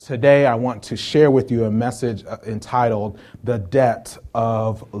Today, I want to share with you a message entitled, The Debt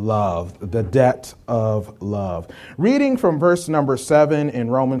of Love. The Debt of Love. Reading from verse number 7 in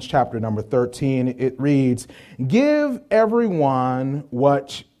Romans chapter number 13, it reads, "Give everyone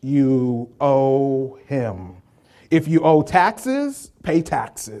what you owe him. If you owe taxes, pay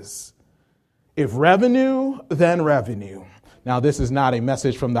taxes. If revenue, then revenue." Now, this is not a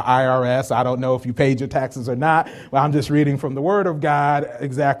message from the IRS. I don't know if you paid your taxes or not. Well, I'm just reading from the Word of God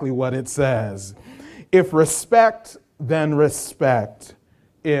exactly what it says. If respect, then respect.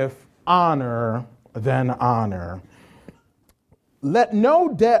 If honor, then honor. Let no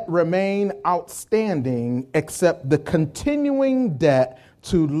debt remain outstanding except the continuing debt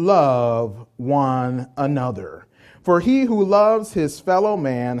to love one another. For he who loves his fellow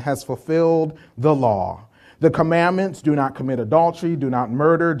man has fulfilled the law. The commandments: do not commit adultery, do not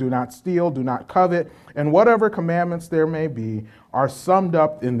murder, do not steal, do not covet, and whatever commandments there may be are summed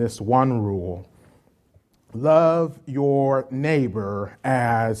up in this one rule: love your neighbor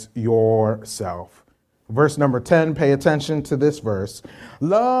as yourself. Verse number 10, pay attention to this verse.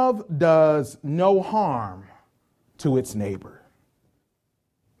 Love does no harm to its neighbor.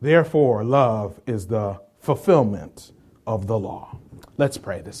 Therefore, love is the fulfillment of the law. Let's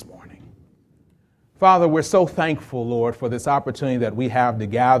pray this morning. Father, we're so thankful, Lord, for this opportunity that we have to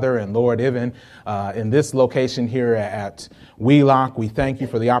gather. And Lord, even in this location here at Wheelock, we thank you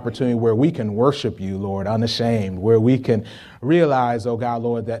for the opportunity where we can worship you, Lord, unashamed, where we can realize, oh God,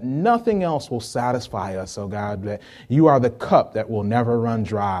 Lord, that nothing else will satisfy us, oh God, that you are the cup that will never run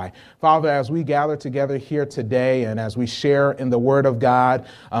dry. Father, as we gather together here today and as we share in the Word of God,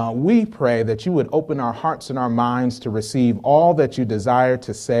 we pray that you would open our hearts and our minds to receive all that you desire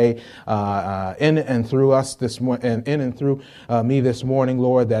to say in and through us this morning, in and through me this morning,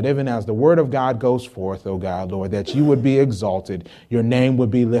 Lord, that even as the Word of God goes forth, oh God, Lord, that you would be exalted, your name would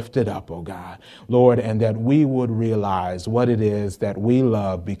be lifted up, oh God, Lord, and that we would realize what it is that we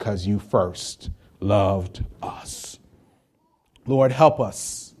love because you first loved us. Lord, help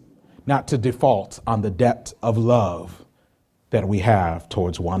us not to default on the debt of love that we have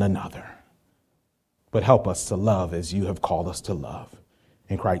towards one another, but help us to love as you have called us to love.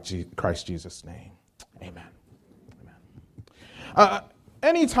 In Christ Jesus' name, amen. Amen.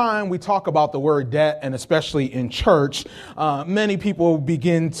 Anytime we talk about the word debt, and especially in church, many people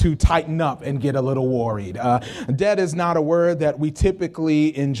begin to tighten up and get a little worried. Debt is not a word that we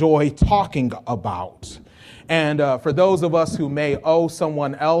typically enjoy talking about. And for those of us who may owe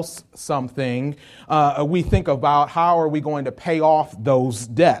someone else something, we think about how are we going to pay off those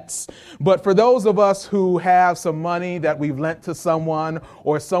debts. But for those of us who have some money that we've lent to someone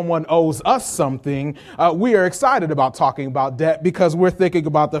or someone owes us something, we are excited about talking about debt because we're thinking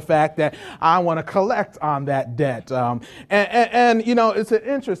about the fact that I want to collect on that debt. And you know, it's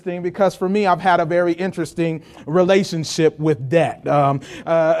interesting because for me, I've had a very interesting relationship with debt.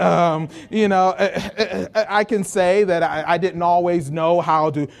 You know, I can say that I didn't always know how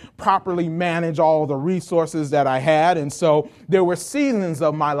to properly manage all the resources that I had. And so there were seasons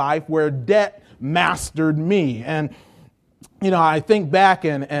of my life where debt mastered me. And, you know, I think back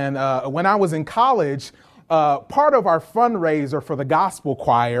and when I was in college, part of our fundraiser for the gospel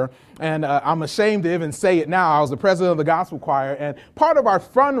choir, and I'm ashamed to even say it now, I was the president of the gospel choir, and part of our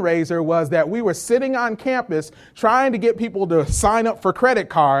fundraiser was that we were sitting on campus trying to get people to sign up for credit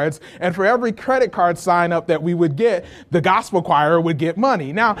cards, and for every credit card sign up that we would get, the gospel choir would get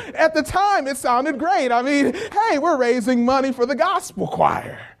money. Now, at the time, it sounded great. I mean, hey, we're raising money for the gospel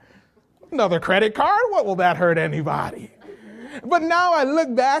choir. Another credit card? What will that hurt anybody? But now I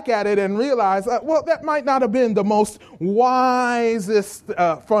look back at it and realize, well, that might not have been the most wisest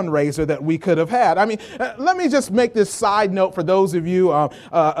fundraiser that we could have had. I mean, let me just make this side note for those of you,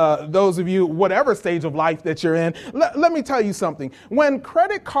 whatever stage of life that you're in. Let me tell you something. When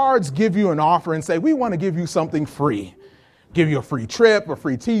credit cards give you an offer and say, we want to give you something free, give you a free trip, a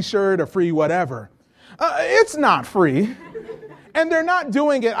free T-shirt, a free whatever, it's not free. And they're not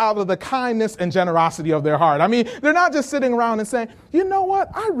doing it out of the kindness and generosity of their heart. I mean, they're not just sitting around and saying, you know what?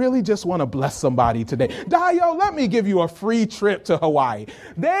 I really just want to bless somebody today. Dio, let me give you a free trip to Hawaii.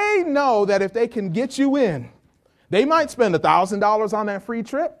 They know that if they can get you in, they might spend $1,000 on that free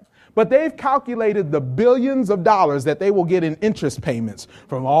trip, but they've calculated the billions of dollars that they will get in interest payments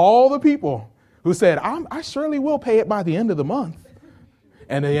from all the people who said, I surely will pay it by the end of the month.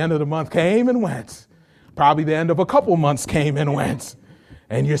 And the end of the month came and went. Probably the end of a couple months came and went,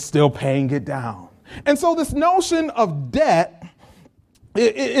 and you're still paying it down. And so this notion of debt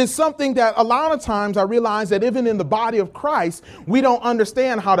It's something that a lot of times I realize that even in the body of Christ, we don't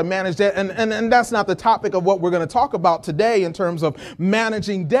understand how to manage debt. And that's not the topic of what we're going to talk about today in terms of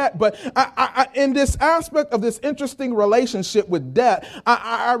managing debt. But in this aspect of this interesting relationship with debt,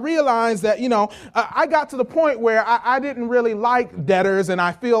 I realized that, I got to the point where I didn't really like debtors, and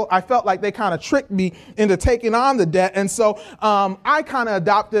I felt like they kind of tricked me into taking on the debt. And so I kind of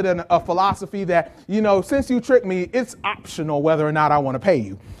adopted a philosophy that, since you tricked me, it's optional whether or not I want to pay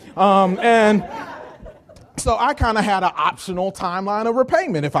you. And so I kind of had an optional timeline of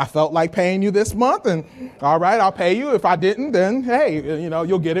repayment. If I felt like paying you this month, and all right, I'll pay you. If I didn't, then hey,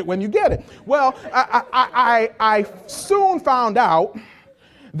 you'll get it when you get it. Well, I soon found out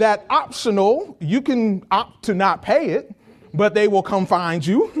that optional, you can opt to not pay it, but they will come find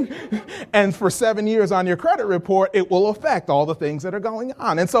you. And for 7 years on your credit report, it will affect all the things that are going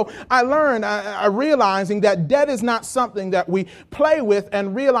on. And so I learned, realizing that debt is not something that we play with,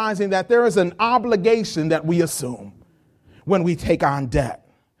 and realizing that there is an obligation that we assume when we take on debt.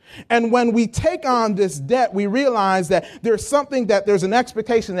 And when we take on this debt, we realize that there's an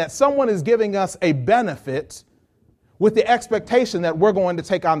expectation that someone is giving us a benefit with the expectation that we're going to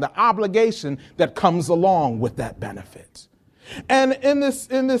take on the obligation that comes along with that benefit. And in this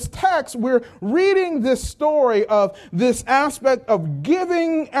text, we're reading this story of this aspect of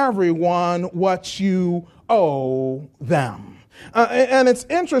giving everyone what you owe them. And it's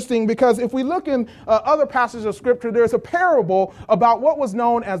interesting because if we look in other passages of Scripture, there's a parable about what was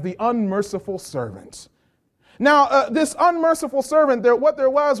known as the unmerciful servant. Now, this unmerciful servant, there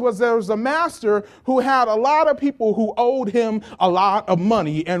was a master who had a lot of people who owed him a lot of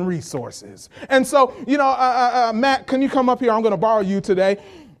money and resources. And so, Matt, can you come up here? I'm going to borrow you today.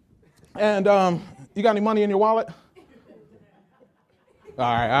 And you got any money in your wallet?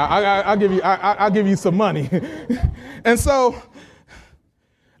 All right, I'll give you some money. And so,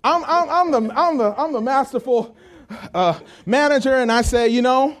 I'm the masterful manager, and I say, you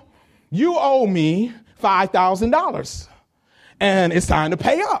owe me $5,000, and it's time to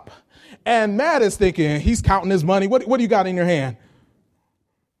pay up. And Matt is thinking, he's counting his money. What do you got in your hand?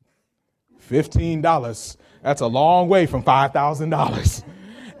 $15. That's a long way from $5,000.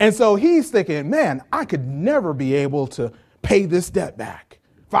 And so he's thinking, man, I could never be able to pay this debt back.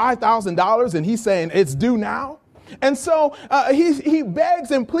 $5,000, and he's saying it's due now. And so he begs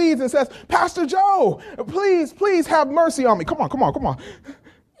and pleads and says, Pastor Joe, please have mercy on me. Come on.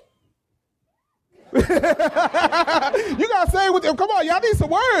 You got to say it with them. Come on, y'all need some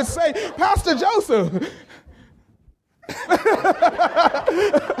words. Say, Pastor Joseph.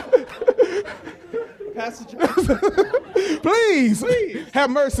 Pastor Joseph. Please have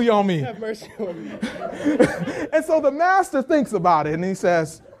mercy on me. Have mercy on me. And so the master thinks about it, and he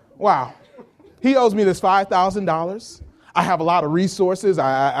says, wow, he owes me this $5,000. I have a lot of resources.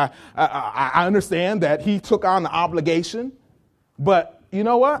 I understand that he took on the obligation, but you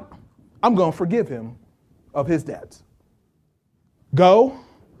know what? I'm going to forgive him of his debts. Go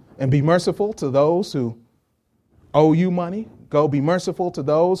and be merciful to those who owe you money. Go be merciful to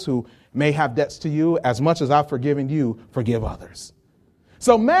those who may have debts to you. As much as I've forgiven you, forgive others.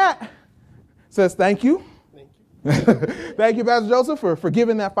 So Matt says, thank you. Thank you, Pastor Joseph, for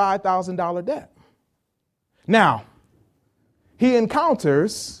forgiving that $5,000 debt. Now, he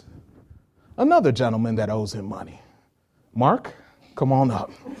encounters another gentleman that owes him money. Mark, come on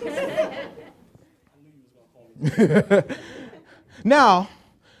up. Now,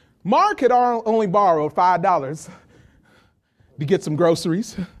 Mark had only borrowed $5 to get some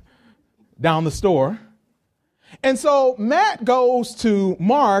groceries down the store. And so Matt goes to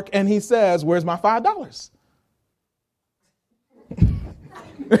Mark and he says, where's my $5?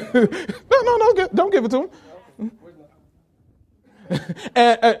 No, don't give it to him.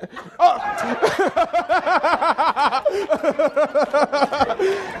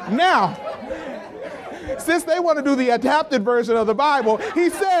 Now, since they want to do the adapted version of the Bible, he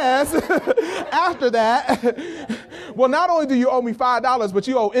says after that, well, not only do you owe me $5, but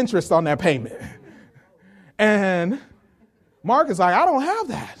you owe interest on that payment. And Mark is like, I don't have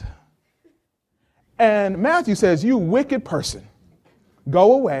that. And Matthew says, you wicked person,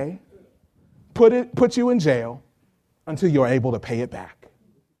 go away, put you in jail until you're able to pay it back.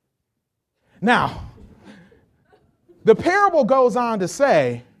 Now, the parable goes on to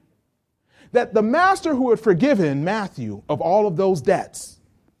say that the master who had forgiven Matthew of all of those debts,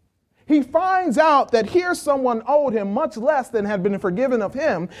 he finds out that here someone owed him much less than had been forgiven of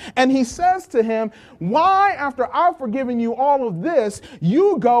him. And he says to him, why, after I've forgiven you all of this,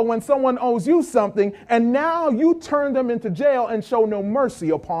 you go when someone owes you something, and now you turn them into jail and show no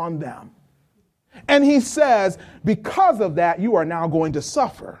mercy upon them? And he says, because of that, you are now going to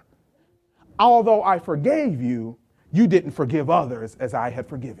suffer. Although I forgave you, you didn't forgive others as I had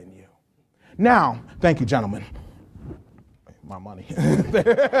forgiven you. Now, thank you, gentlemen. My money.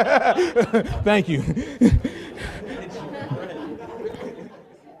 Thank you.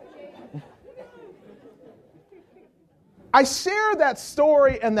 I share that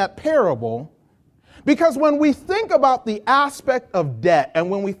story and that parable because when we think about the aspect of debt and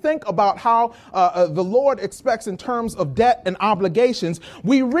when we think about how the Lord expects in terms of debt and obligations,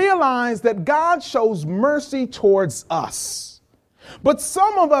 we realize that God shows mercy towards us. But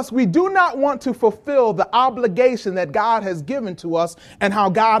some of us, we do not want to fulfill the obligation that God has given to us and how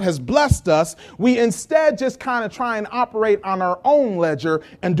God has blessed us. We instead just kind of try and operate on our own ledger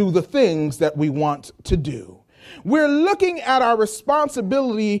and do the things that we want to do. We're looking at our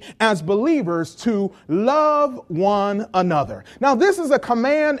responsibility as believers to love one another. Now, this is a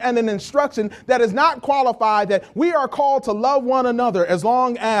command and an instruction that is not qualified that we are called to love one another as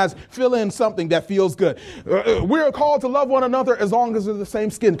long as fill in something that feels good. We're called to love one another as long as they're the same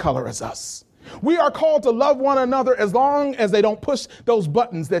skin color as us. We are called to love one another as long as they don't push those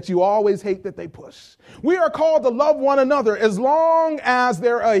buttons that you always hate that they push. We are called to love one another as long as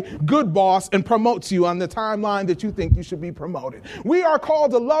they're a good boss and promotes you on the timeline that you think you should be promoted. We are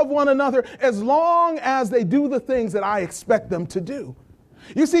called to love one another as long as they do the things that I expect them to do.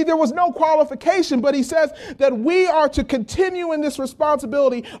 You see, there was no qualification, but he says that we are to continue in this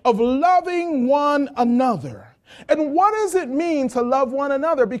responsibility of loving one another. And what does it mean to love one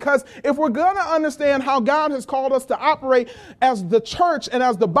another? Because if we're going to understand how God has called us to operate as the church and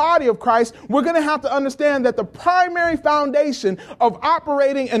as the body of Christ, we're going to have to understand that the primary foundation of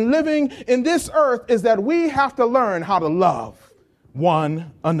operating and living in this earth is that we have to learn how to love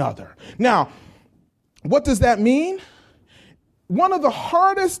one another. Now, what does that mean? One of the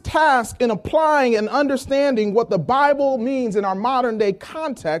hardest tasks in applying and understanding what the Bible means in our modern day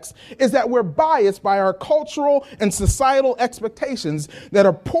context is that we're biased by our cultural and societal expectations that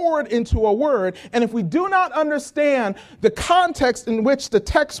are poured into a word. And if we do not understand the context in which the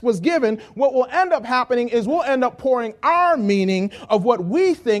text was given, what will end up happening is we'll end up pouring our meaning of what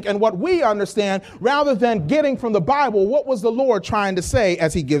we think and what we understand rather than getting from the Bible what was the Lord trying to say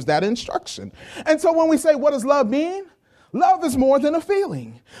as he gives that instruction. And so when we say, what does love mean? Love is more than a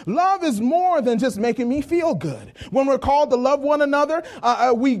feeling. Love is more than just making me feel good. When we're called to love one another,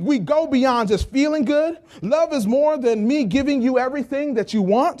 we go beyond just feeling good. Love is more than me giving you everything that you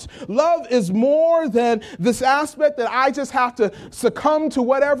want. Love is more than this aspect that I just have to succumb to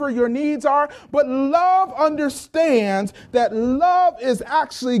whatever your needs are. But love understands that love is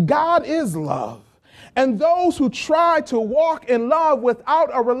actually, God is love. And those who try to walk in love without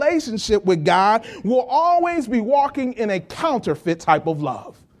a relationship with God will always be walking in a counterfeit type of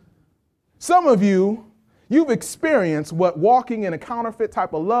love. Some of you, you've experienced what walking in a counterfeit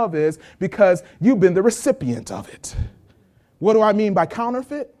type of love is because you've been the recipient of it. What do I mean by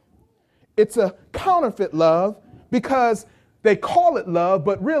counterfeit? It's a counterfeit love because they call it love,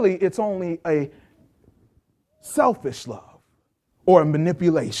 but really it's only a selfish love or a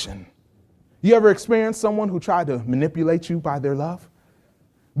manipulation. You ever experienced someone who tried to manipulate you by their love?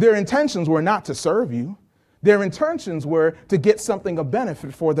 Their intentions were not to serve you. Their intentions were to get something of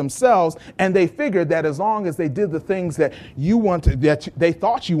benefit for themselves. And they figured that as long as they did the things that you wanted, that they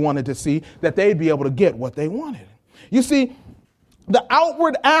thought you wanted to see, that they'd be able to get what they wanted. You see, the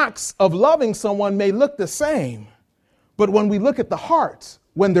outward acts of loving someone may look the same, but when we look at the heart,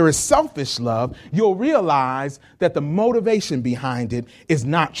 when there is selfish love, you'll realize that the motivation behind it is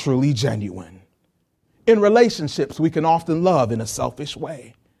not truly genuine. In relationships, we can often love in a selfish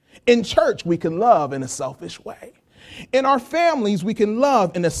way. In church, we can love in a selfish way. In our families, we can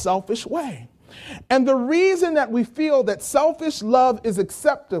love in a selfish way. And the reason that we feel that selfish love is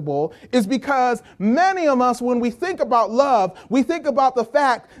acceptable is because many of us, when we think about love, we think about the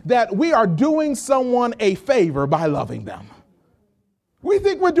fact that we are doing someone a favor by loving them. We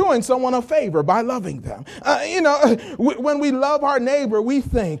think we're doing someone a favor by loving them. When we love our neighbor, we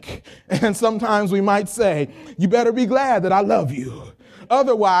think, and sometimes we might say, you better be glad that I love you.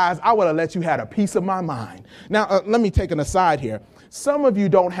 Otherwise, I would have let you have a piece of my mind. Now, let me take an aside here. Some of you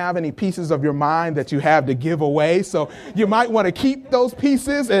don't have any pieces of your mind that you have to give away, so you might want to keep those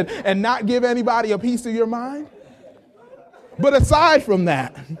pieces and not give anybody a piece of your mind. But aside from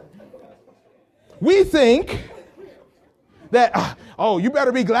that, we think that, you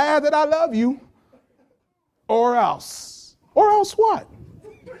better be glad that I love you, or else. Or else what?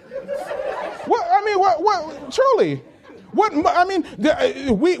 Truly, We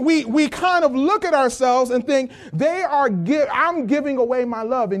kind of look at ourselves and think I'm giving away my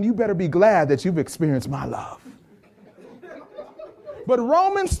love, and you better be glad that you've experienced my love. But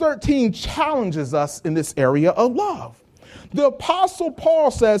Romans 13 challenges us in this area of love. The Apostle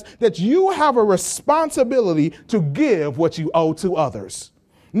Paul says that you have a responsibility to give what you owe to others.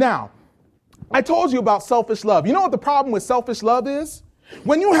 Now, I told you about selfish love. You know what the problem with selfish love is?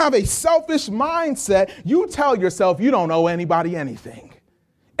 When you have a selfish mindset, you tell yourself you don't owe anybody anything.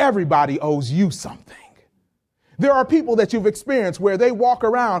 Everybody owes you something. There are people that you've experienced where they walk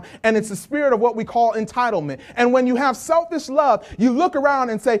around and it's the spirit of what we call entitlement. And when you have selfish love, you look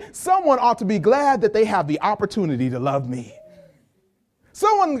around and say, someone ought to be glad that they have the opportunity to love me.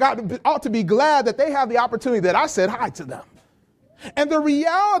 Someone ought to be glad that they have the opportunity that I said hi to them. And the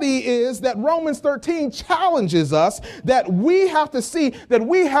reality is that Romans 13 challenges us that we have to see that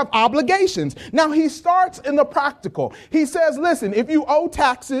we have obligations. Now, he starts in the practical. He says, listen, if you owe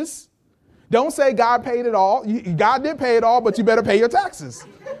taxes, don't say God paid it all. God did pay it all, but you better pay your taxes.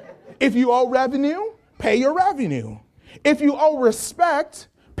 If you owe revenue, pay your revenue. If you owe respect,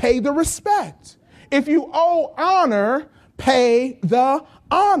 pay the respect. If you owe honor, pay the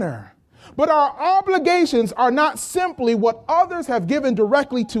honor. But our obligations are not simply what others have given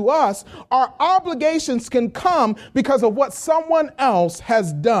directly to us. Our obligations can come because of what someone else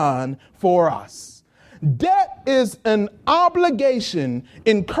has done for us. Debt is an obligation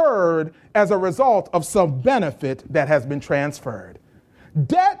incurred as a result of some benefit that has been transferred.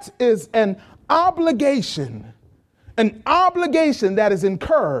 Debt is an obligation that is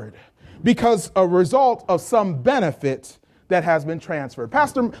incurred because a result of some benefit that has been transferred.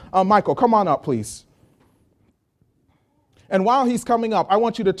 Pastor Michael, come on up, please. And while he's coming up, I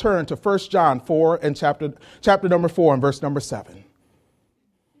want you to turn to 1 John 4 and chapter number 4 and verse number 7.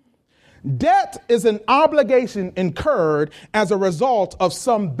 Debt is an obligation incurred as a result of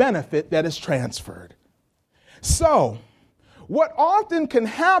some benefit that is transferred. So, what often can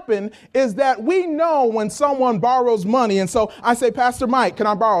happen is that we know when someone borrows money, and so I say, Pastor Mike, can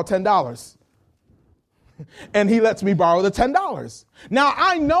I borrow $10? And he lets me borrow the $10. Now,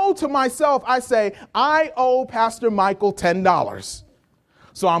 I know to myself, I say, I owe Pastor Michael $10.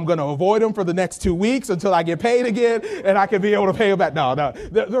 So I'm going to avoid him for the next 2 weeks until I get paid again and I can be able to pay him back. No.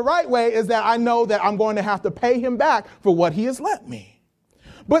 The right way is that I know that I'm going to have to pay him back for what he has lent me.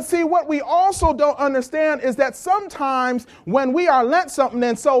 But see, what we also don't understand is that sometimes when we are lent something,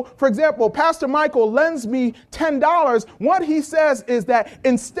 and so, for example, Pastor Michael lends me $10, what he says is that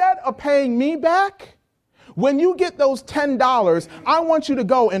instead of paying me back, when you get those $10, I want you to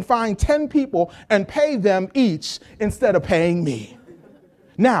go and find 10 people and pay them each instead of paying me.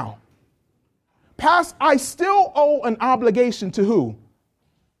 Now, I still owe an obligation to who?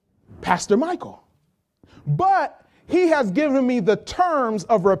 Pastor Michael. But he has given me the terms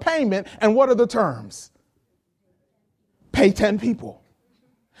of repayment. And what are the terms? Pay 10 people.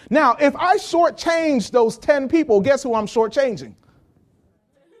 Now, if I shortchange those 10 people, guess who I'm shortchanging?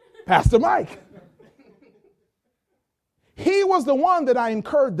 Pastor Mike. He was the one that I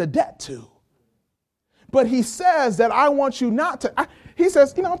incurred the debt to. But he says that I want you not to. He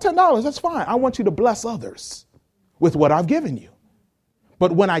says, $10, that's fine. I want you to bless others with what I've given you.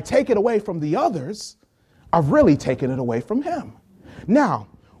 But when I take it away from the others, I've really taken it away from him. Now,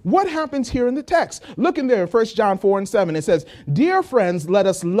 what happens here in the text? Look in there in 1 John 4 and 7. It says, dear friends, let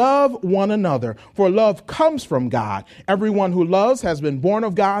us love one another, for love comes from God. Everyone who loves has been born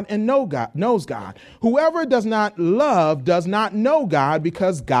of God and knows God. Whoever does not love does not know God,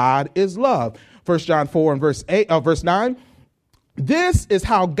 because God is love. 1 John 4 and verse 9. This is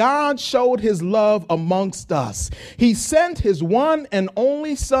how God showed his love amongst us. He sent his one and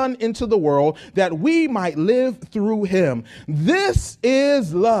only Son into the world that we might live through him. This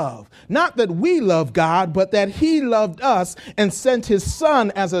is love. Not that we love God, but that he loved us and sent his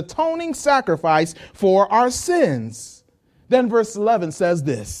Son as atoning sacrifice for our sins. Then verse 11 says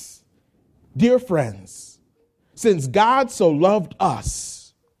this, dear friends, since God so loved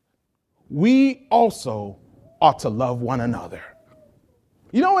us, we also ought to love one another.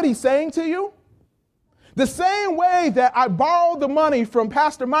 You know what he's saying to you? The same way that I borrowed the money from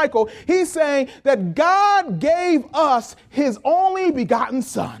Pastor Michael, he's saying that God gave us his only begotten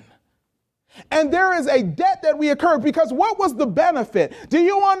Son. And there is a debt that we incur, because what was the benefit? Do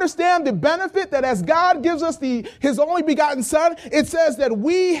you understand the benefit that as God gives us his only begotten Son, it says that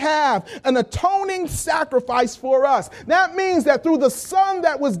we have an atoning sacrifice for us. That means that through the Son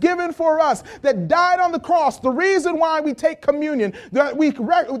that was given for us, that died on the cross, the reason why we take communion, that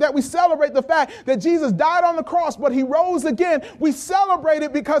we celebrate the fact that Jesus died on the cross, but he rose again, we celebrate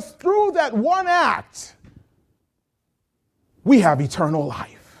it because through that one act, we have eternal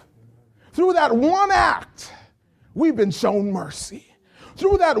life. Through that one act, we've been shown mercy.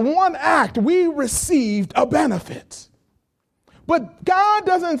 Through that one act, we received a benefit. But God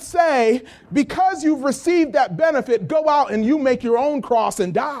doesn't say, because you've received that benefit, go out and you make your own cross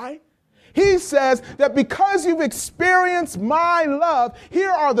and die. He says that because you've experienced my love,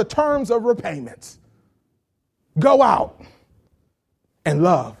 here are the terms of repayment. Go out and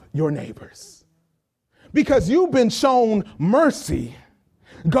love your neighbors. Because you've been shown mercy,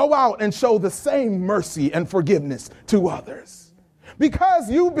 go out and show the same mercy and forgiveness to others. Because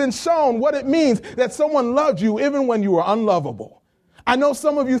you've been shown what it means that someone loved you even when you were unlovable. I know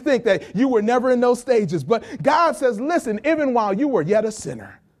some of you think that you were never in those stages, but God says, listen, even while you were yet a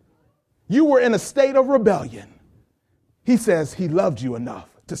sinner, you were in a state of rebellion. He says he loved you enough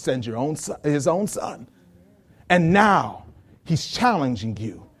to send his own son. And now he's challenging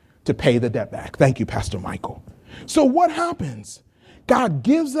you to pay the debt back. Thank you, Pastor Michael. So what happens? God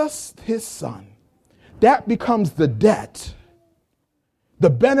gives us his son. That becomes the debt. The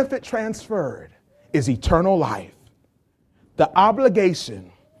benefit transferred is eternal life. The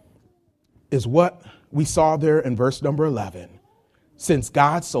obligation is what we saw there in verse number 11. Since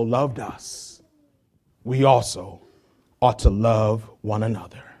God so loved us, we also ought to love one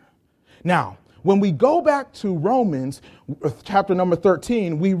another. Now, when we go back to Romans chapter number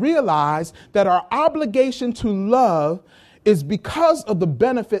 13, we realize that our obligation to love is because of the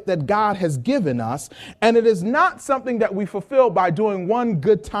benefit that God has given us. And it is not something that we fulfill by doing one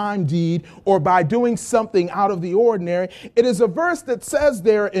good time deed or by doing something out of the ordinary. It is a verse that says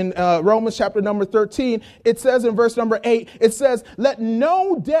there in Romans chapter number 13, it says in verse number 8, it says, let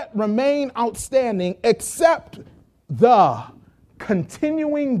no debt remain outstanding except the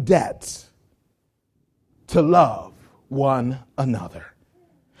continuing debt to love one another.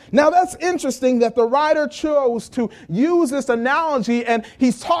 Now, that's interesting that the writer chose to use this analogy, and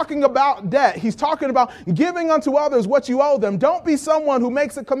he's talking about debt. He's talking about giving unto others what you owe them. Don't be someone who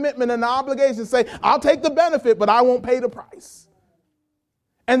makes a commitment and an obligation to say, I'll take the benefit, but I won't pay the price.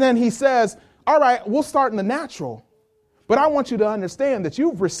 And then he says, all right, we'll start in the natural, but I want you to understand that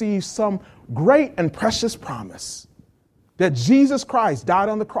you've received some great and precious promise that Jesus Christ died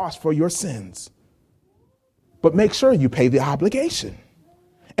on the cross for your sins. But make sure you pay the obligation.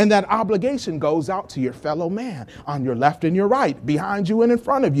 And that obligation goes out to your fellow man on your left and your right, behind you and in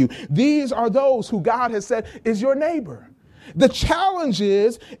front of you. These are those who God has said is your neighbor. The challenge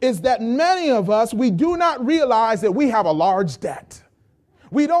is that many of us, we do not realize that we have a large debt.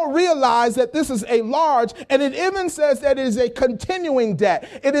 We don't realize that this is a large, and it even says that it is a continuing debt.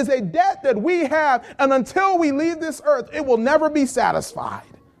 It is a debt that we have, and until we leave this earth, it will never be satisfied.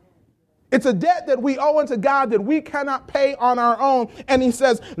 It's a debt that we owe unto God that we cannot pay on our own. And he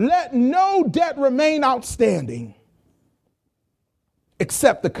says, let no debt remain outstanding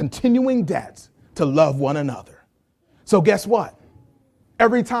except the continuing debt to love one another. So guess what?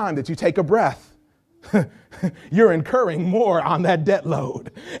 Every time that you take a breath, you're incurring more on that debt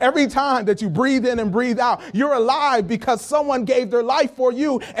load. Every time that you breathe in and breathe out, you're alive because someone gave their life for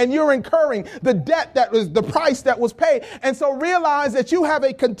you, and you're incurring the debt that was the price that was paid. And so realize that you have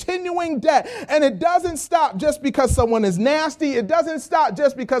a continuing debt, and it doesn't stop just because someone is nasty. It doesn't stop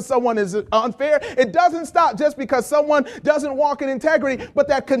just because someone is unfair. It doesn't stop just because someone doesn't walk in integrity. But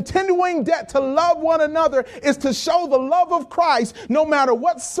that continuing debt to love one another is to show the love of Christ no matter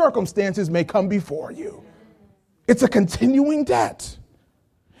what circumstances may come before you. It's a continuing debt.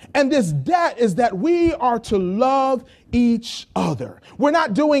 And this debt is that we are to love each other. We're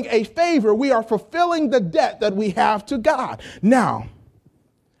not doing a favor. We are fulfilling the debt that we have to God. Now,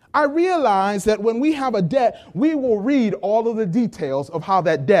 I realize that when we have a debt, we will read all of the details of how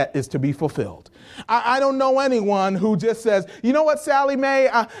that debt is to be fulfilled. I don't know anyone who just says, you know what, Sally Mae,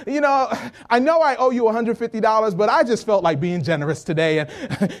 I know I owe you $150, but I just felt like being generous today, and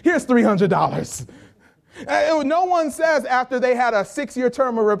here's $300. No one says after they had a 6-year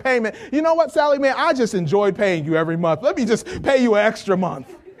term of repayment, you know what, Sally Mae, I just enjoy paying you every month. Let me just pay you an extra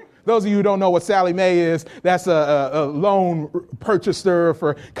month. Those of you who don't know what Sally Mae is, that's a loan purchaser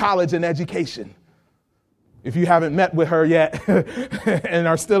for college and education. If you haven't met with her yet and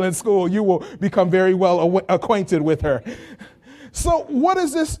are still in school, you will become very well acquainted with her. So what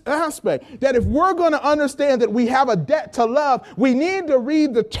is this aspect? That if we're going to understand that we have a debt to love, we need to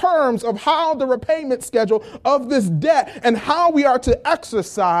read the terms of how the repayment schedule of this debt and how we are to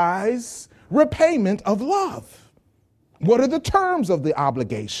exercise repayment of love. What are the terms of the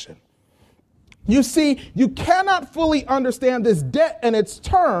obligation? You see, you cannot fully understand this debt and its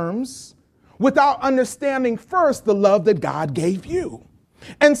terms without understanding first the love that God gave you.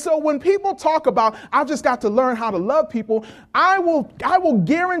 And so when people talk about, I've just got to learn how to love people, I will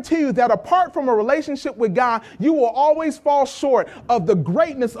guarantee you that apart from a relationship with God, you will always fall short of the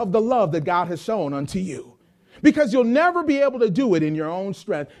greatness of the love that God has shown unto you. Because you'll never be able to do it in your own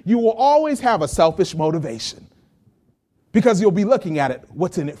strength. You will always have a selfish motivation. Because you'll be looking at it,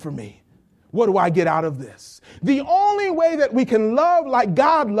 what's in it for me? What do I get out of this? The only way that we can love like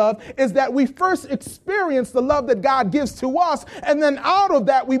God loved is that we first experience the love that God gives to us. And then out of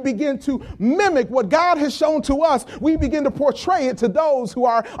that, we begin to mimic what God has shown to us. We begin to portray it to those who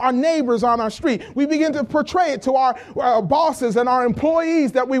are our neighbors on our street. We begin to portray it to our bosses and our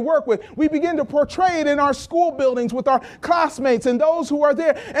employees that we work with. We begin to portray it in our school buildings with our classmates and those who are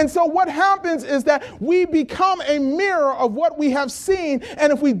there. And so what happens is that we become a mirror of what we have seen.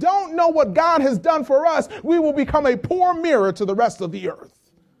 And if we don't know what God has done for us, we will become a poor mirror to the rest of the earth.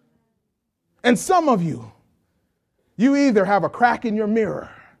 And some of you either have a crack in your mirror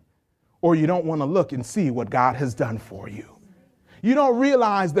or you don't want to look and see what God has done for you. You don't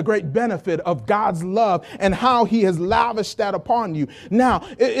realize the great benefit of God's love and how he has lavished that upon you. Now,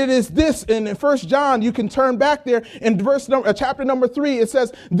 it is this in 1 John, you can turn back there in chapter number 3. It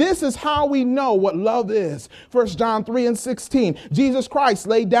says, this is how we know what love is. 1 John 3:16, Jesus Christ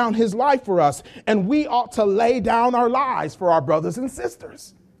laid down his life for us, and we ought to lay down our lives for our brothers and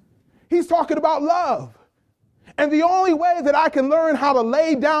sisters. He's talking about love. And the only way that I can learn how to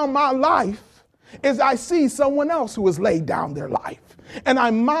lay down my life is I see someone else who has laid down their life and I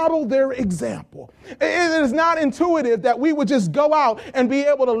model their example. It is not intuitive that we would just go out and be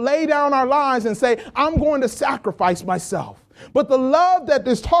able to lay down our lives and say, I'm going to sacrifice myself. But the love that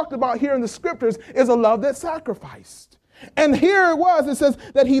is talked about here in the scriptures is a love that sacrificed. And here it says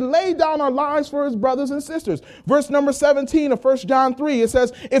that he laid down our lives for his brothers and sisters. Verse number 17 of 1 John 3, it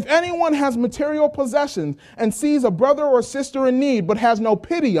says, if anyone has material possessions and sees a brother or sister in need but has no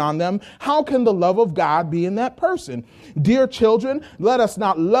pity on them, how can the love of God be in that person? Dear children, let us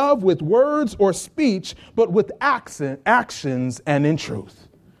not love with words or speech, but with actions and in truth.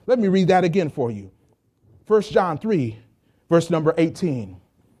 Let me read that again for you. 1 John 3, verse number 18.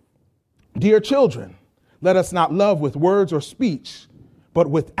 Dear children, let us not love with words or speech, but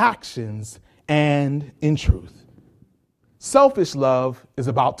with actions and in truth. Selfish love is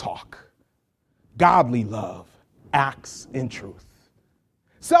about talk. Godly love acts in truth.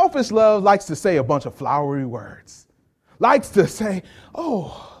 Selfish love likes to say a bunch of flowery words. Likes to say,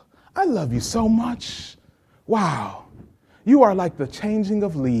 oh, I love you so much. Wow, you are like the changing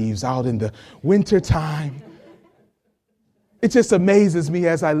of leaves out in the wintertime. It just amazes me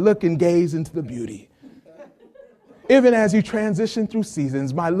as I look and gaze into the beauty. Even as you transition through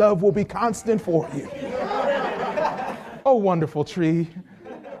seasons, my love will be constant for you. Oh, wonderful tree.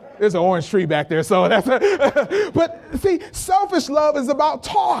 There's an orange tree back there, so that's but see, selfish love is about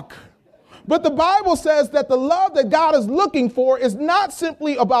talk. But the Bible says that the love that God is looking for is not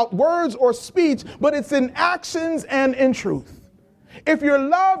simply about words or speech, but it's in actions and in truth. If your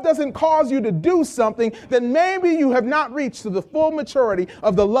love doesn't cause you to do something, then maybe you have not reached to the full maturity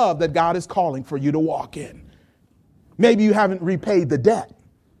of the love that God is calling for you to walk in. Maybe you haven't repaid the debt.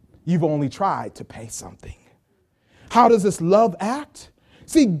 You've only tried to pay something. How does this love act?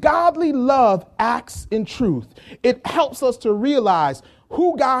 See, godly love acts in truth. It helps us to realize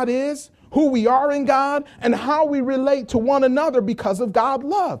who God is, who we are in God, and how we relate to one another because of God's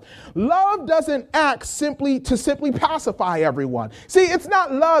love. Love doesn't act simply pacify everyone. See, it's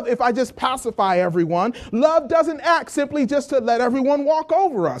not love if I just pacify everyone. Love doesn't act simply just to let everyone walk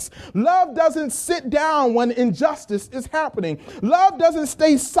over us. Love doesn't sit down when injustice is happening. Love doesn't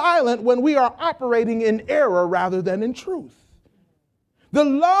stay silent when we are operating in error rather than in truth. The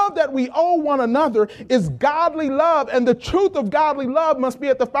love that we owe one another is godly love, and the truth of godly love must be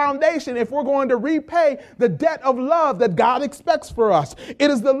at the foundation if we're going to repay the debt of love that God expects for us. It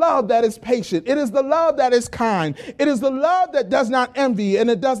is the love that is patient. It is the love that is kind. It is the love that does not envy and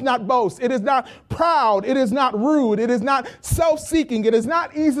it does not boast. It is not proud. It is not rude. It is not self-seeking. It is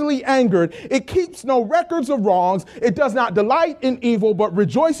not easily angered. It keeps no records of wrongs. It does not delight in evil, but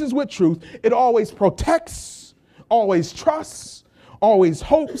rejoices with truth. It always protects, always trusts, always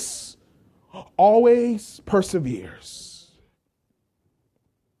hopes, always perseveres.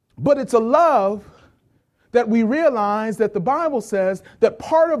 But it's a love that we realize that the Bible says that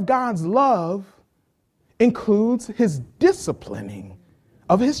part of God's love includes his disciplining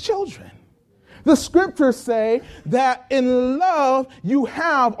of his children. The scriptures say that in love you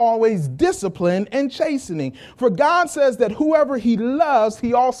have always discipline and chastening. For God says that whoever he loves,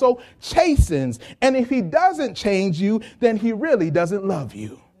 he also chastens. And if he doesn't change you, then he really doesn't love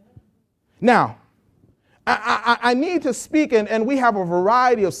you. Now, I need to speak, and we have a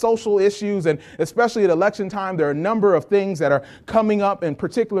variety of social issues, and especially at election time, there are a number of things that are coming up in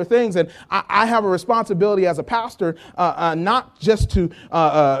particular things, and I have a responsibility as a pastor, not just to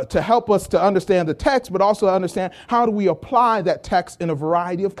help us to understand the text, but also understand how do we apply that text in a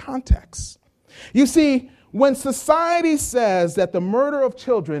variety of contexts. You see, when society says that the murder of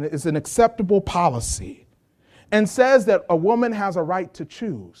children is an acceptable policy and says that a woman has a right to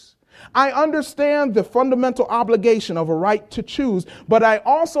choose, I understand the fundamental obligation of a right to choose, but I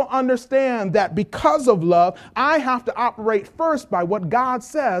also understand that because of love, I have to operate first by what God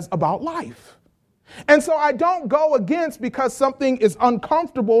says about life. And so I don't go against because something is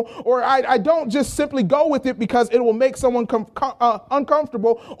uncomfortable, or I don't just simply go with it because it will make someone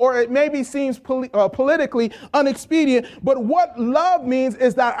uncomfortable, or it maybe seems politically inexpedient. But what love means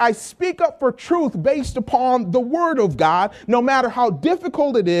is that I speak up for truth based upon the word of God, no matter how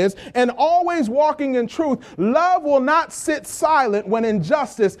difficult it is, and always walking in truth. Love will not sit silent when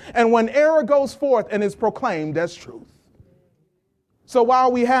injustice and when error goes forth and is proclaimed as truth. So while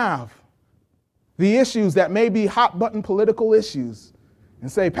we have the issues that may be hot button political issues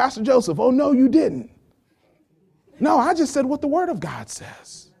and say, Pastor Joseph, oh, no, you didn't. No, I just said what the word of God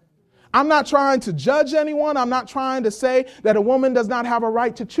says. I'm not trying to judge anyone. I'm not trying to say that a woman does not have a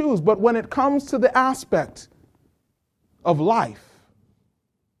right to choose. But when it comes to the aspect of life,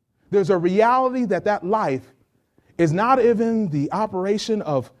 there's a reality that life is not even the operation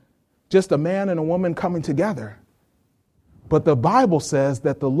of just a man and a woman coming together. But the Bible says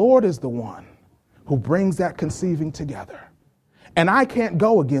that the Lord is the one who brings that conceiving together. And I can't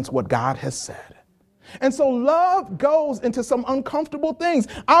go against what God has said. And so love goes into some uncomfortable things.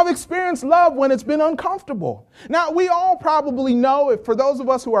 I've experienced love when it's been uncomfortable. Now, we all probably know, if for those of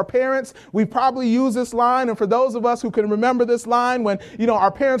us who are parents, we probably use this line. And for those of us who can remember this line when,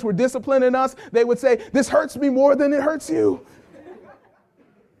 our parents were disciplining us, they would say, this hurts me more than it hurts you.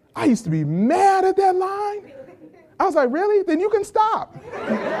 I used to be mad at that line. I was like, really? Then you can stop.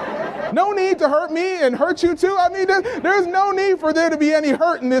 No need to hurt me and hurt you too. I mean, there's no need for there to be any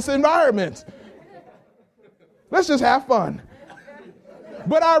hurt in this environment. Let's just have fun.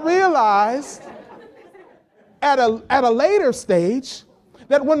 But I realized at a later stage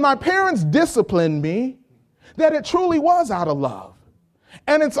that when my parents disciplined me, that it truly was out of love.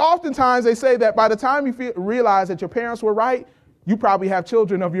 And it's oftentimes they say that by the time you realize that your parents were right, you probably have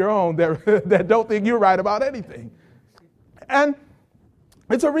children of your own that don't think you're right about anything. And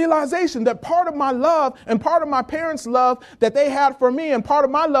it's a realization that part of my love and part of my parents' love that they had for me and part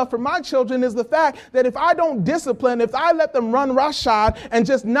of my love for my children is the fact that if I don't discipline, if I let them run roughshod and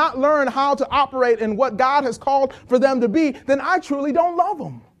just not learn how to operate in what God has called for them to be, then I truly don't love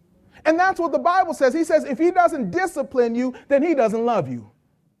them. And that's what the Bible says. He says if he doesn't discipline you, then he doesn't love you.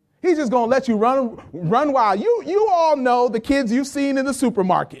 He's just going to let you run wild. You all know the kids you've seen in the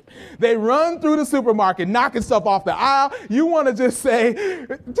supermarket. They run through the supermarket, knocking stuff off the aisle. You want to just say,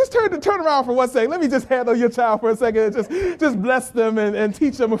 just turn around for 1 second. Let me just handle your child for a second and just bless them and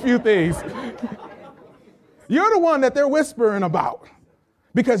teach them a few things. You're the one that they're whispering about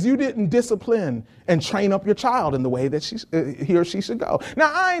because you didn't discipline and train up your child in the way that he or she should go.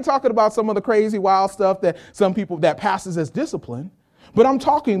 Now, I ain't talking about some of the crazy, wild stuff that some people that passes as discipline. But I'm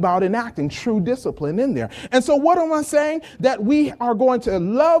talking about enacting true discipline in there. And so what am I saying? That we are going to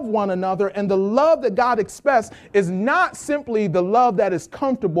love one another, and the love that God expects is not simply the love that is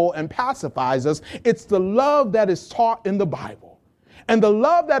comfortable and pacifies us. It's the love that is taught in the Bible. And the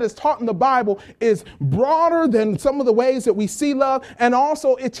love that is taught in the Bible is broader than some of the ways that we see love. And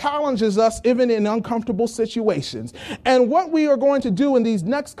also it challenges us even in uncomfortable situations. And what we are going to do in these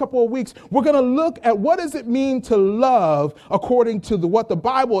next couple of weeks, we're going to look at what does it mean to love according to what the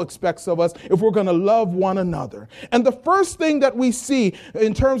Bible expects of us if we're going to love one another. And the first thing that we see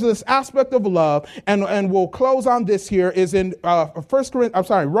in terms of this aspect of love, and we'll close on this here, is in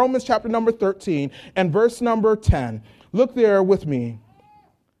Romans chapter number 13 and verse number 10. Look there with me.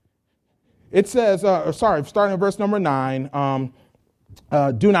 It says, starting in verse number 9,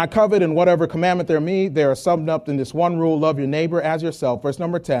 do not covet, and whatever commandment they are summed up in this one rule: love your neighbor as yourself. Verse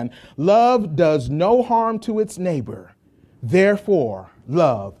number 10, love does no harm to its neighbor. Therefore,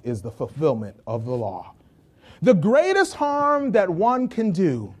 love is the fulfillment of the law. The greatest harm that one can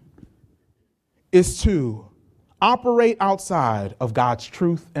do is to operate outside of God's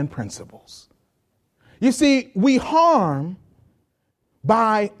truth and principles. You see, we harm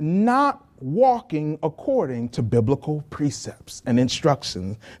by not walking according to biblical precepts and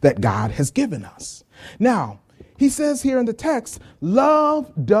instructions that God has given us. Now, he says here in the text,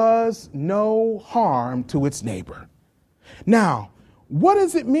 love does no harm to its neighbor. Now, what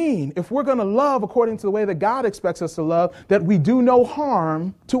does it mean if we're going to love according to the way that God expects us to love, that we do no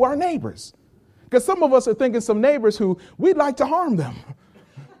harm to our neighbors? Because some of us are thinking some neighbors who we'd like to harm them.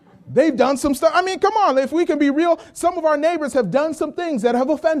 They've done some stuff. I mean, come on, if we can be real, some of our neighbors have done some things that have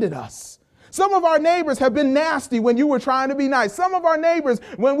offended us. Some of our neighbors have been nasty when you were trying to be nice. Some of our neighbors,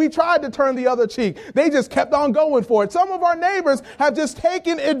 when we tried to turn the other cheek, they just kept on going for it. Some of our neighbors have just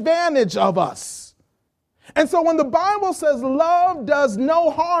taken advantage of us. And so when the Bible says love does no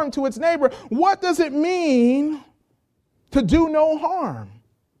harm to its neighbor, what does it mean to do no harm?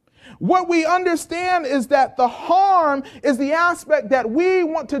 What we understand is that the harm is the aspect that we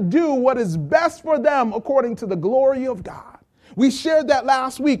want to do what is best for them according to the glory of God. We shared that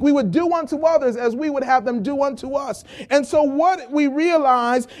last week. We would do unto others as we would have them do unto us. And so what we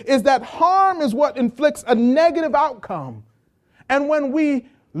realize is that harm is what inflicts a negative outcome. And when we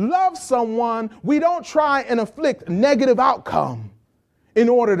love someone, we don't try and inflict negative outcome in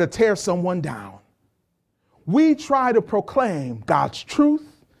order to tear someone down. We try to proclaim God's truth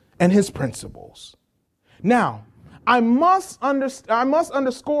and his principles. Now, I must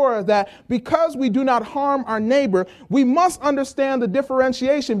underscore that because we do not harm our neighbor, we must understand the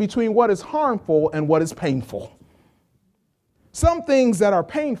differentiation between what is harmful and what is painful. Some things that are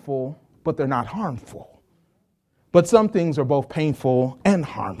painful, but they're not harmful. But some things are both painful and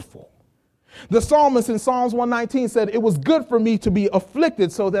harmful. The psalmist in Psalms 119 said, "It was good for me to be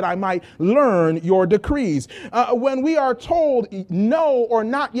afflicted so that I might learn your decrees." When we are told no or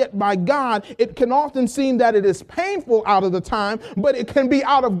not yet by God, it can often seem that it is painful out of the time, but it can be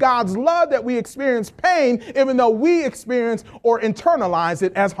out of God's love that we experience pain, even though we experience or internalize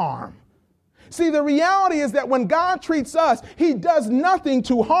it as harm. See, the reality is that when God treats us, he does nothing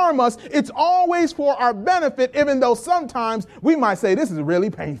to harm us. It's always for our benefit, even though sometimes we might say, this is really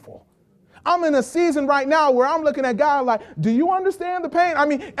painful. I'm in a season right now where I'm looking at God like, do you understand the pain? I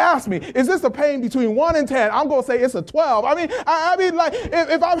mean, ask me, is this a pain between 1 and 10? I'm going to say it's a 12. I mean, like,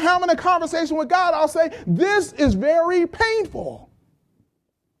 if I'm having a conversation with God, I'll say, this is very painful.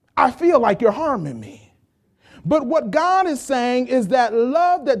 I feel like you're harming me. But what God is saying is that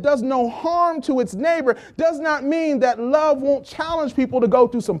love that does no harm to its neighbor does not mean that love won't challenge people to go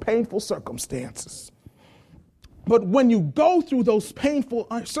through some painful circumstances. But when you go through those painful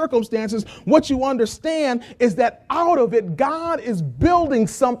circumstances, what you understand is that out of it, God is building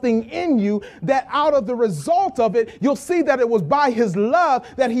something in you, that out of the result of it, you'll see that it was by his love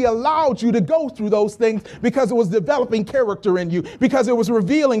that he allowed you to go through those things, because it was developing character in you, because it was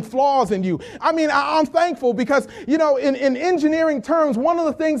revealing flaws in you. I mean, I'm thankful because, you know, in engineering terms, one of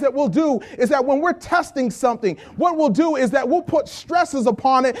the things that we'll do is that when we're testing something, what we'll do is that we'll put stresses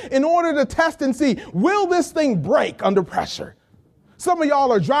upon it in order to test and see, will this thing break under pressure? Some of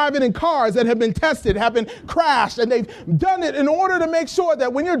y'all are driving in cars that have been tested, have been crashed, and they've done it in order to make sure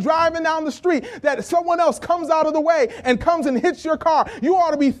that when you're driving down the street, that someone else comes out of the way and comes and hits your car. You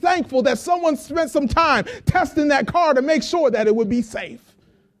ought to be thankful that someone spent some time testing that car to make sure that it would be safe.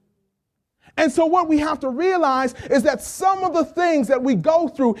 And so what we have to realize is that some of the things that we go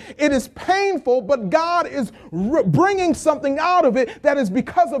through, it is painful, but God is bringing something out of it that is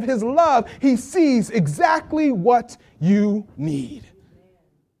because of his love. He sees exactly what you need.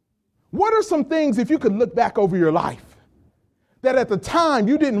 What are some things, if you could look back over your life, that at the time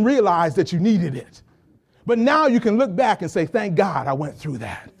you didn't realize that you needed it, but now you can look back and say, thank God I went through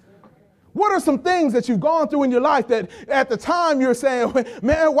that? What are some things that you've gone through in your life that at the time you're saying,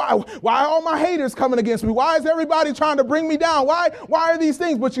 man, why are all my haters coming against me? Why is everybody trying to bring me down? Why are these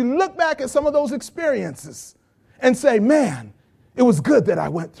things? But you look back at some of those experiences and say, man, it was good that I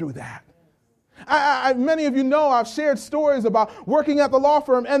went through that. Many of you know I've shared stories about working at the law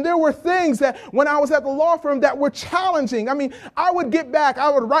firm, and there were things that when I was at the law firm that were challenging. I mean, I would get back, I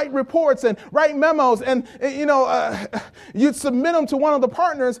would write reports and write memos, and you'd submit them to one of the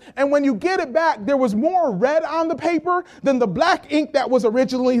partners, and when you get it back, there was more red on the paper than the black ink that was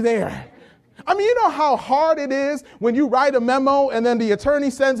originally there. I mean, you know how hard it is when you write a memo and then the attorney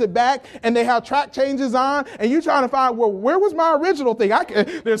sends it back and they have track changes on and you're trying to find, well, where was my original thing?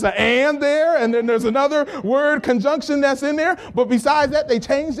 There's an and there, and then there's another word conjunction that's in there. But besides that, they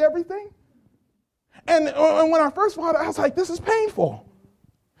changed everything. And when I first found it, I was like, this is painful.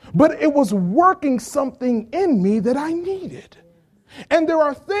 But it was working something in me that I needed. And there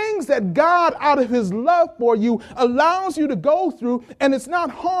are things that God, out of his love for you, allows you to go through, and it's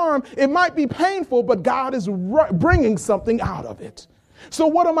not harm. It might be painful, but God is bringing something out of it. So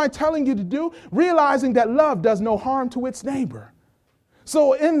what am I telling you to do? Realizing that love does no harm to its neighbor.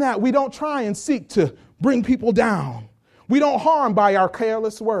 So in that, we don't try and seek to bring people down. We don't harm by our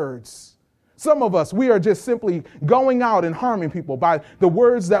careless words. Some of us, we are just simply going out and harming people by the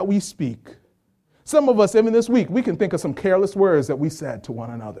words that we speak. Some of us, even this week, we can think of some careless words that we said to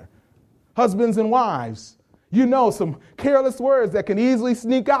one another. Husbands and wives, you know some careless words that can easily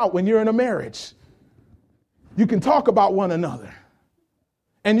sneak out when you're in a marriage. You can talk about one another.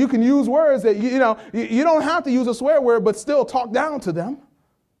 And you can use words that, you don't have to use a swear word, but still talk down to them.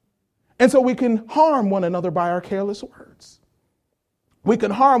 And so we can harm one another by our careless words. We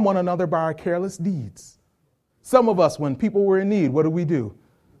can harm one another by our careless deeds. Some of us, when people were in need, what do?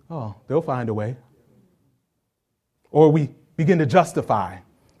 Oh, they'll find a way. Or we begin to justify.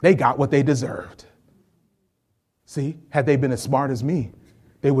 They got what they deserved. See, had they been as smart as me,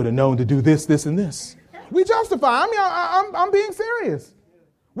 they would have known to do this, this, and this. We justify. I'm being serious.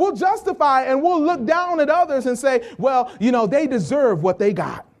 We'll justify and we'll look down at others and say, well, they deserve what they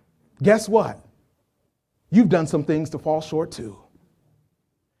got. Guess what? You've done some things to fall short too.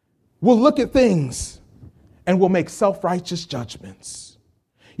 We'll look at things and we'll make self-righteous judgments.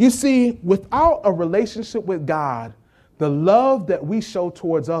 You see, without a relationship with God, the love that we show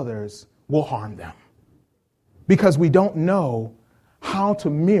towards others will harm them because we don't know how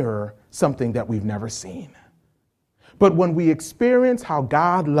to mirror something that we've never seen. But when we experience how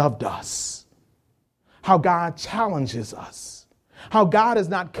God loved us, how God challenges us, how God is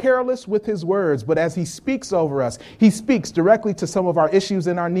not careless with his words, but as he speaks over us, he speaks directly to some of our issues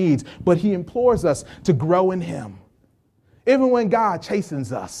and our needs, but he implores us to grow in him. Even when God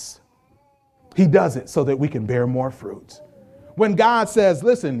chastens us, he does it so that we can bear more fruit. When God says,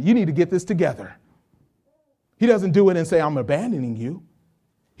 listen, you need to get this together, he doesn't do it and say, I'm abandoning you.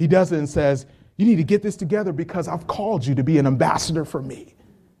 He does it and says, you need to get this together because I've called you to be an ambassador for me.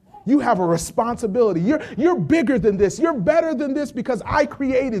 You have a responsibility. You're bigger than this. You're better than this because I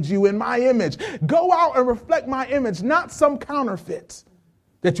created you in my image. Go out and reflect my image, not some counterfeit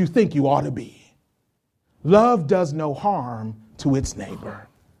that you think you ought to be. Love does no harm to its neighbor.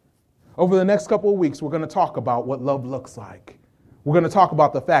 Over the next couple of weeks, we're going to talk about what love looks like. We're going to talk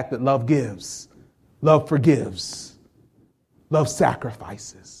about the fact that love gives, love forgives, love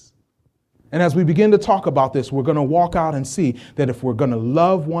sacrifices. And as we begin to talk about this, we're going to walk out and see that if we're going to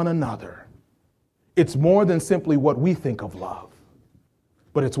love one another, it's more than simply what we think of love,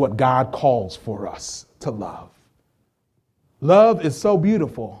 but it's what God calls for us to love. Love is so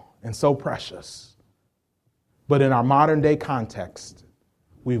beautiful and so precious, but in our modern day context,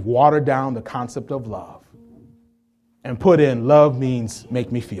 we've watered down the concept of love and put in love means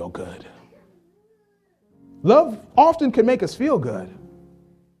make me feel good. Love often can make us feel good,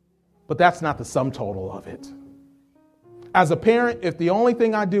 but that's not the sum total of it. As a parent, if the only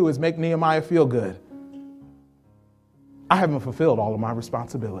thing I do is make Nehemiah feel good, I haven't fulfilled all of my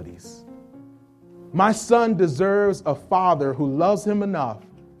responsibilities. My son deserves a father who loves him enough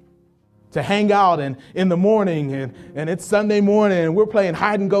to hang out and in the morning and it's Sunday morning and we're playing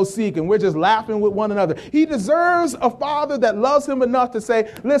hide and go seek and we're just laughing with one another. He deserves a father that loves him enough to say,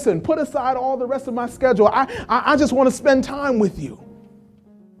 listen, put aside all the rest of my schedule. I just want to spend time with you.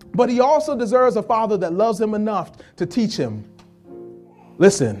 But he also deserves a father that loves him enough to teach him,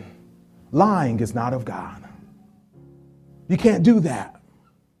 listen, lying is not of God. You can't do that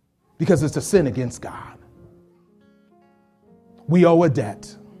because it's a sin against God. We owe a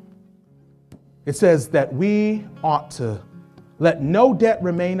debt. It says that we ought to let no debt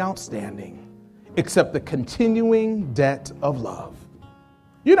remain outstanding except the continuing debt of love.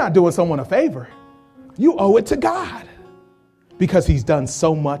 You're not doing someone a favor. You owe it to God because he's done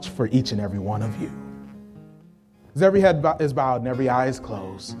so much for each and every one of you. As every head is bowed and every eye is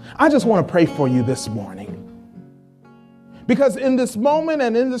closed, I just want to pray for you this morning. Because in this moment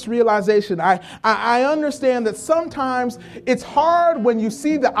and in this realization, I understand that sometimes it's hard when you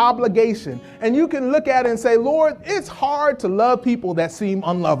see the obligation and you can look at it and say, Lord, it's hard to love people that seem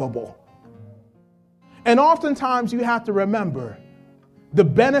unlovable. And oftentimes you have to remember the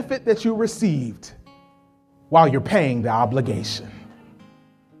benefit that you received while you're paying the obligation.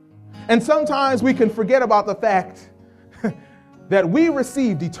 And sometimes we can forget about the fact that we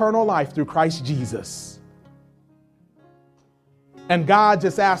received eternal life through Christ Jesus. And God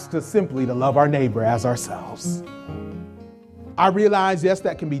just asks us simply to love our neighbor as ourselves. I realize, yes,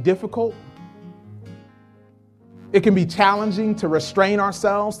 that can be difficult. It can be challenging to restrain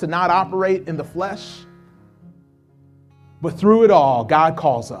ourselves, to not operate in the flesh. But through it all, God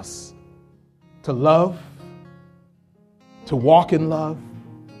calls us to love, to walk in love.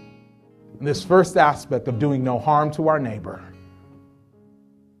 And this first aspect of doing no harm to our neighbor,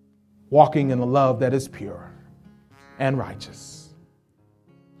 walking in a love that is pure and righteous.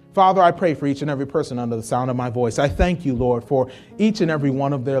 Father, I pray for each and every person under the sound of my voice. I thank you, Lord, for each and every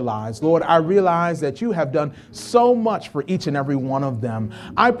one of their lives. Lord, I realize that you have done so much for each and every one of them.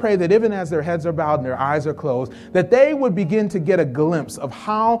 I pray that even as their heads are bowed and their eyes are closed, that they would begin to get a glimpse of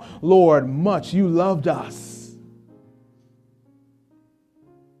how, Lord, much you loved us.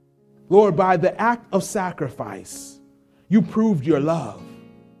 Lord, by the act of sacrifice, you proved your love.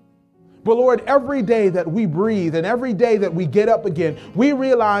 But Lord, every day that we breathe and every day that we get up again, we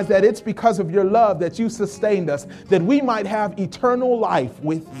realize that it's because of your love that you sustained us, that we might have eternal life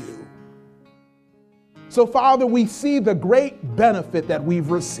with you. So Father, we see the great benefit that we've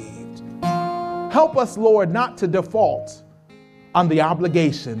received. Help us, Lord, not to default on the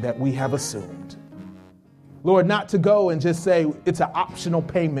obligation that we have assumed. Lord, not to go and just say it's an optional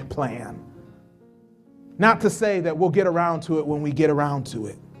payment plan. Not to say that we'll get around to it when we get around to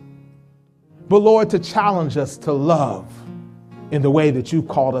it. But Lord, to challenge us to love in the way that you've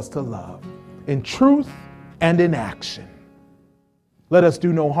called us to love, in truth and in action. Let us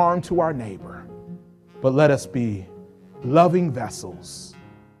do no harm to our neighbor, but let us be loving vessels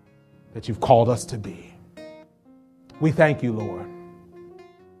that you've called us to be. We thank you, Lord.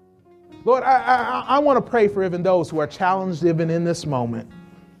 Lord, I want to pray for even those who are challenged even in this moment.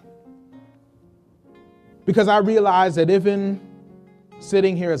 Because I realize that even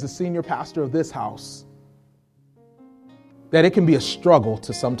sitting here as a senior pastor of this house, that it can be a struggle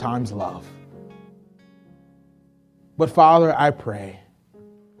to sometimes love. But Father, I pray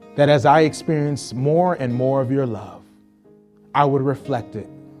that as I experience more and more of your love, I would reflect it,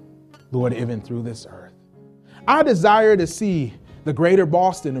 Lord, even through this earth. I desire to see the greater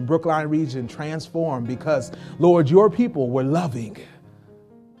Boston and Brookline region transform because, Lord, your people were loving,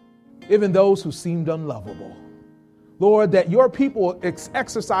 even those who seemed unlovable. Lord, that your people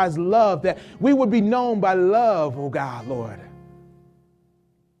exercise love, that we would be known by love, oh God, Lord,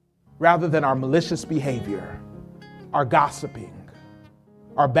 rather than our malicious behavior, our gossiping,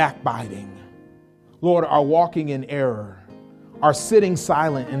 our backbiting, Lord, our walking in error, our sitting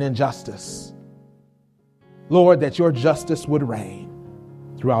silent in injustice. Lord, that your justice would reign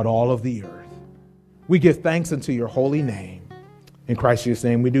throughout all of the earth. We give thanks unto your holy name. In Christ Jesus'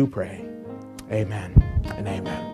 name we do pray. Amen.